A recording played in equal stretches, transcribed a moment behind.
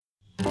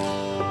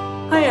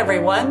Hi,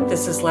 everyone.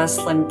 This is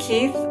Leslyn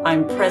Keith.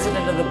 I'm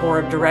president of the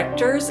board of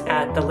directors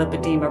at the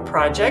Lipedema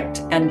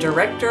Project and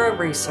director of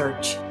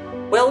research.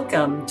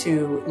 Welcome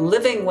to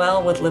Living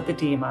Well with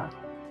Lipedema.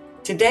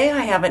 Today,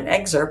 I have an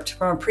excerpt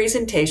from a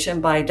presentation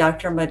by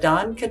Dr.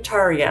 Madan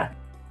Kataria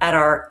at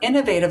our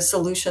Innovative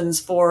Solutions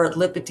for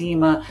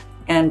Lipedema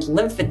and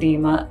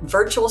Lymphedema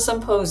virtual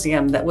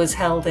symposium that was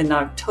held in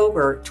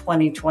October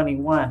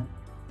 2021.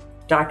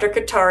 Dr.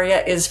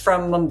 Kataria is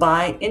from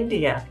Mumbai,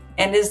 India,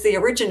 and is the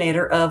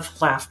originator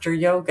of laughter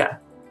yoga.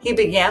 He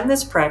began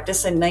this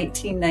practice in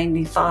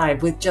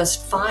 1995 with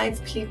just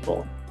 5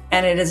 people,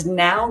 and it has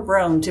now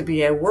grown to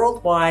be a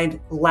worldwide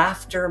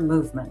laughter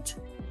movement.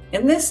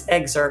 In this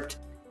excerpt,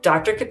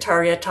 Dr.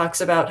 Kataria talks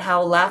about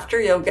how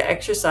laughter yoga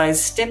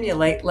exercise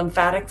stimulate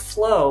lymphatic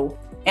flow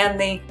and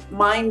the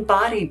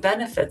mind-body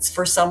benefits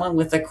for someone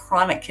with a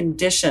chronic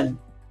condition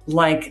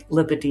like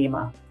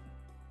lipedema.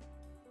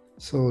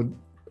 So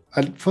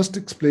I'll first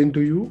explain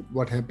to you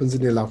what happens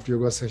in a laughter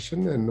yoga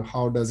session and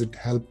how does it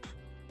help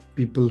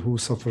people who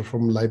suffer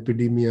from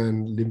lipedema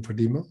and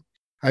lymphedema.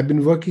 I've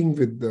been working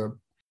with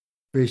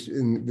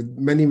with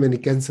many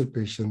cancer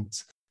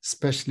patients,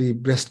 especially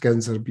breast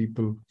cancer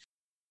people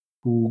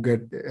who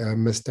get a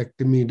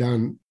mastectomy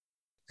done.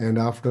 And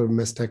after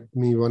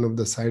mastectomy, one of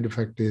the side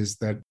effects is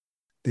that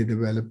they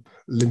develop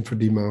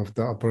lymphedema of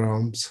the upper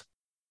arms.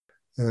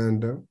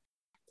 And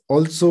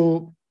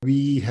also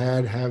we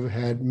have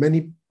had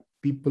many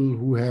people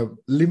who have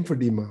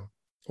lymphedema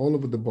all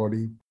over the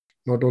body,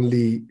 not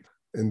only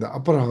in the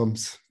upper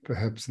arms,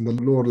 perhaps in the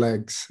lower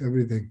legs,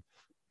 everything.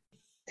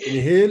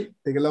 Inhale,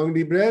 take a long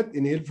deep breath,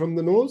 inhale from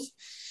the nose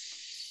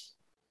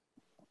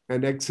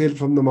and exhale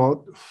from the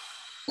mouth.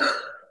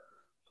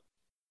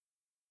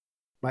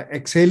 By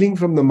exhaling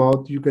from the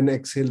mouth, you can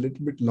exhale a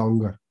little bit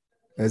longer,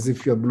 as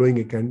if you're blowing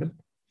a candle.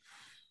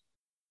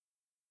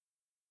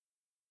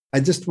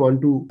 I just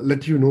want to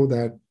let you know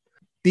that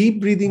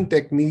deep breathing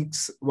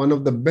techniques, one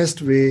of the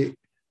best way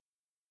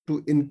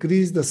to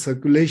increase the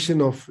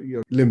circulation of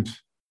your lymph.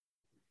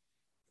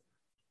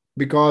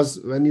 Because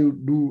when you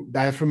do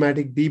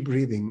diaphragmatic deep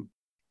breathing,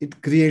 it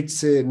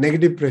creates a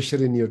negative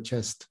pressure in your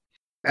chest.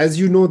 As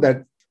you know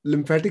that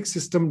lymphatic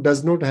system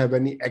does not have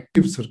any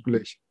active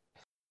circulation.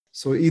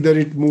 So either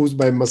it moves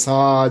by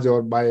massage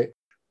or by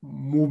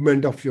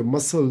movement of your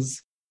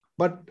muscles,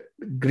 but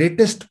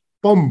greatest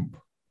pump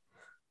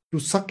to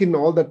suck in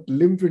all that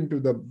lymph into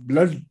the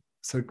blood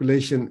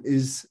circulation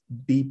is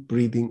deep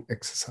breathing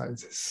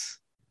exercises.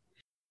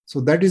 So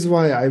that is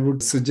why I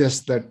would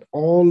suggest that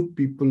all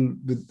people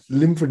with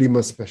lymphedema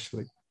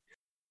especially,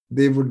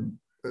 they would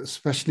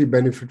especially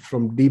benefit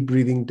from deep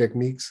breathing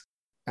techniques.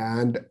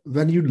 And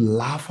when you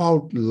laugh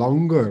out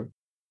longer,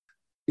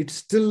 it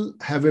still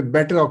have a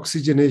better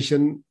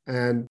oxygenation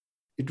and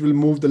it will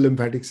move the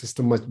lymphatic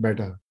system much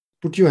better.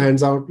 Put your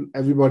hands out,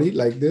 everybody,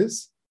 like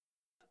this.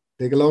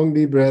 Take a long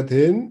deep breath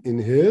in,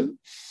 inhale.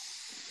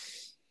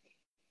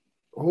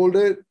 Hold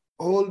it,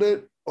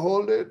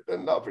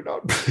 and laugh it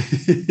out.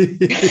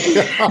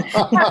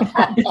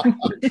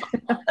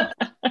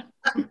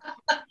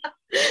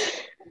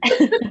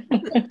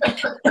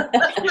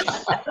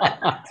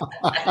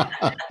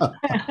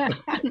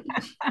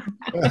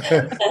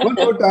 One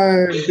more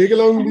time. Take a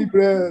long deep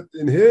breath.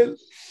 Inhale.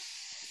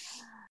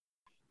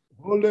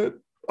 Hold it.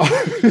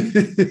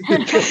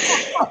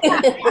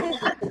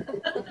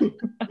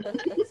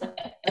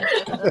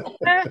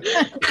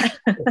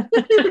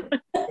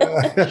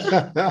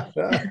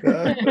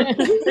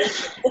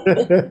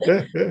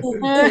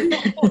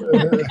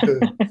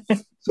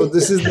 So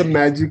this is the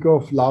magic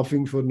of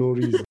laughing for no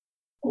reason.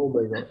 Oh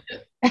my God.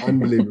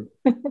 Unbelievable.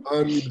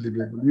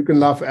 Unbelievable. You can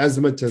laugh as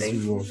much as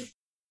you want.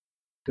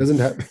 Doesn't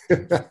happen.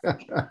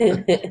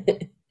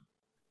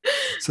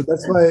 So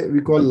that's why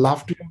we call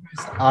laughter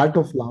is art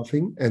of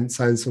laughing and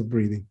science of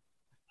breathing.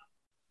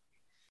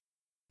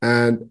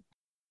 And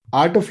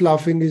art of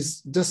laughing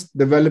is just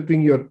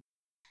developing your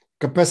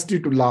capacity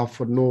to laugh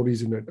for no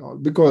reason at all,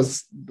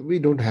 because we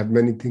don't have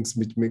many things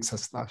which makes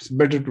us laugh. It's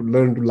better to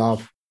learn to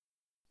laugh.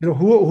 You know,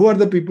 who are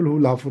the people who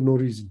laugh for no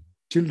reason?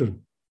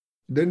 Children.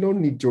 They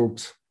don't need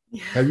jokes.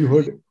 Have you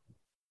heard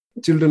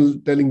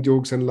children telling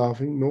jokes and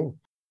laughing? No.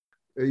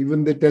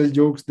 Even they tell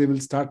jokes, they will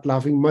start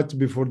laughing much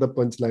before the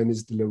punchline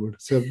is delivered.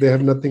 So they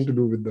have nothing to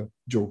do with the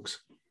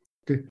jokes.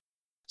 Okay.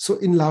 So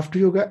in laughter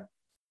yoga,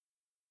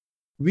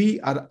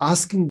 we are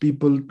asking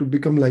people to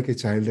become like a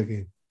child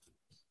again.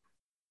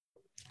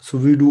 So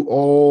we do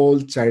all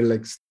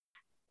childlike stuff.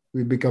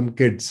 We become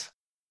kids.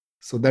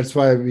 So that's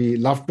why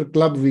laughter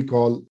club we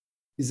call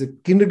is a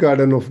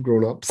kindergarten of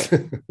grown-ups.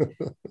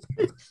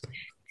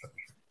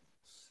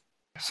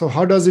 So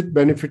how does it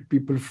benefit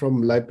people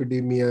from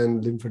lipedema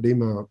and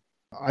lymphedema?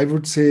 I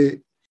would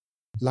say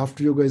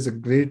laughter yoga is a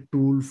great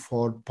tool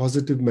for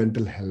positive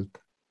mental health.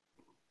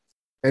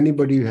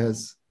 Anybody who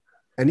has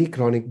any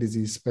chronic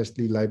disease,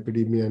 especially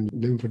lipedema and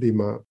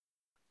lymphedema,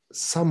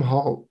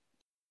 somehow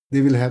they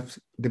will have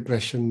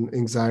depression,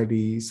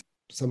 anxieties,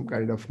 some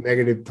kind of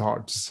negative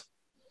thoughts.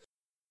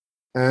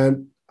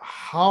 And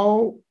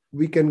how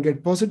we can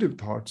get positive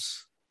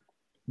thoughts?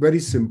 Very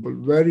simple,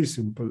 very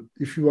simple.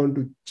 If you want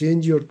to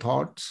change your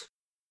thoughts,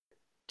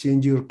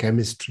 change your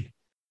chemistry.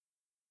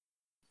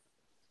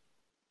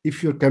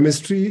 If your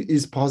chemistry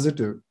is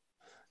positive,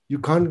 you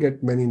can't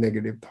get many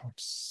negative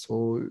thoughts.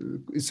 So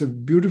it's a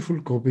beautiful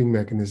coping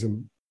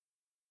mechanism.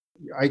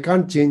 I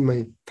can't change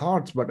my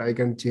thoughts, but I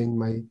can change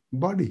my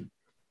body.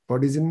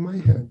 Body's in my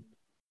hand.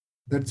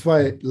 That's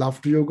why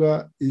laughter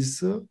yoga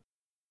is a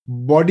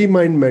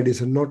body-mind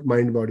medicine, not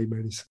mind-body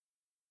medicine.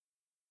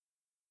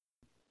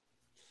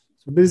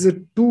 So there is a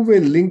two-way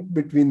link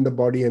between the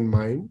body and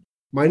mind.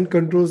 Mind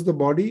controls the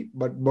body,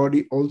 but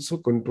body also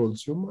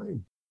controls your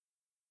mind.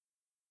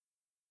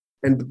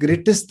 And the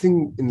greatest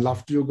thing in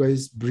laughter yoga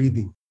is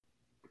breathing.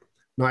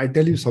 Now, I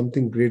tell you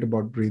something great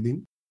about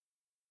breathing.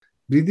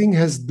 Breathing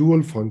has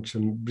dual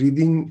function.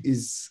 Breathing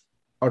is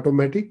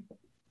automatic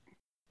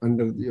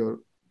under your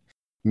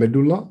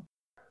medulla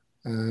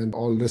and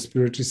all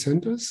respiratory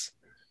centers.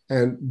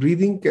 And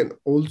breathing can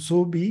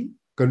also be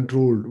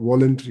controlled,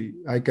 voluntary.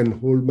 I can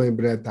hold my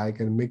breath. I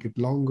can make it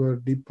longer,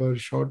 deeper,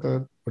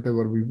 shorter,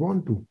 whatever we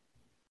want to.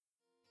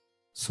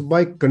 So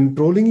by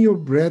controlling your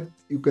breath,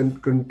 you can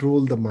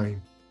control the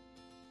mind.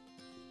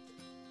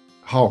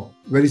 How?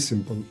 Very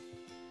simple.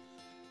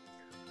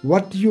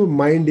 What your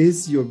mind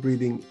is, your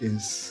breathing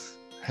is.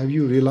 Have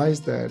you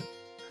realized that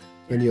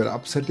when you're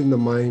upset in the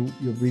mind,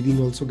 your breathing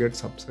also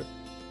gets upset?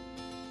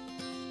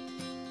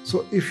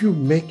 So if you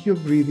make your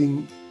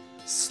breathing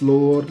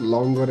slower,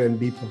 longer, and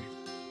deeper,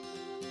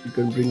 you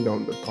can bring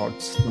down the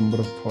thoughts, number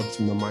of thoughts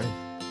in the mind.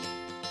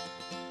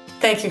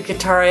 Thank you,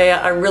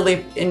 Kataria. I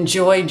really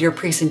enjoyed your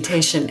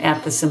presentation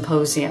at the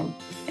symposium.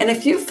 And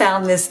if you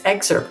found this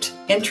excerpt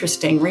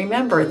interesting,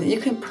 remember that you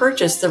can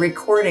purchase the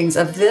recordings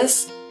of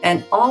this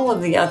and all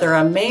of the other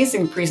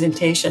amazing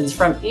presentations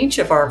from each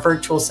of our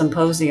virtual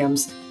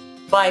symposiums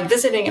by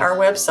visiting our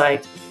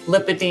website,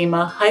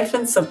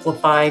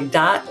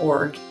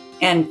 lipedema-simplified.org,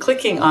 and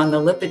clicking on the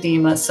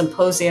Lipedema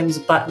Symposiums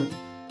button.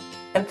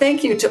 And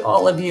thank you to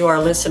all of you,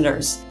 our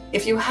listeners.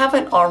 If you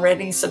haven't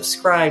already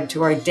subscribed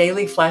to our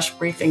daily flash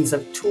briefings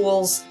of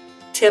tools,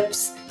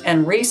 tips,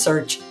 and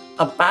research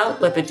about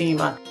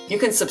lipedema, you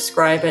can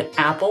subscribe at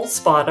Apple,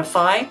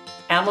 Spotify,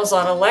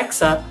 Amazon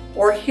Alexa,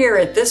 or here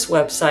at this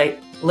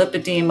website,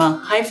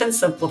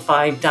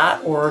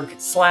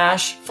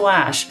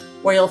 lipedema-simplified.org/flash,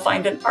 where you'll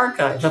find an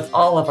archive of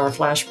all of our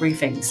flash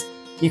briefings.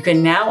 You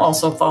can now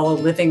also follow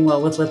Living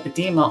Well with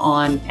Lipedema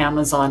on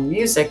Amazon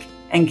Music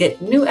and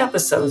get new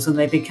episodes when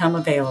they become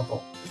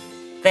available.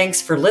 Thanks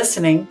for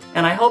listening,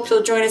 and I hope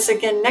you'll join us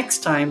again next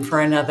time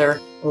for another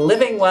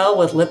Living Well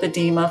with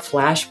Lipedema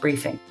flash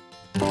briefing.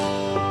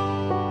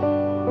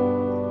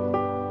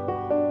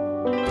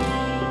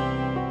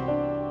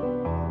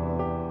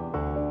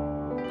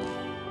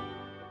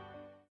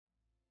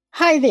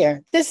 Hi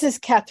there, this is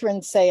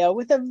Catherine Seo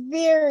with a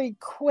very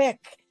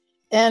quick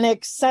and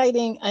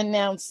exciting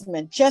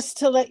announcement. Just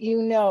to let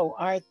you know,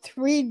 our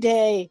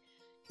 3-day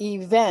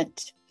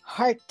event,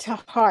 Heart to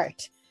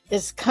Heart,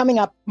 is coming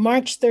up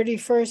March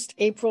 31st,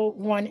 April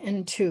 1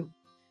 and 2.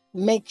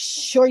 Make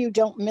sure you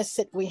don't miss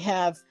it. We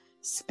have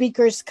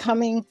speakers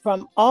coming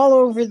from all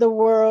over the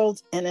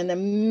world and an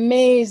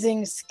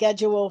amazing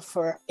schedule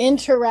for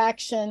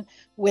interaction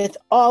with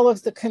all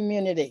of the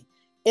community.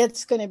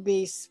 It's going to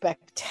be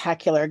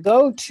spectacular.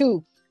 Go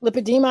to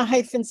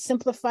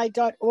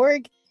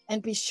lipedema-simplified.org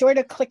and be sure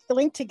to click the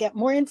link to get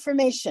more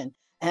information.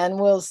 And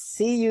we'll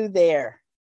see you there.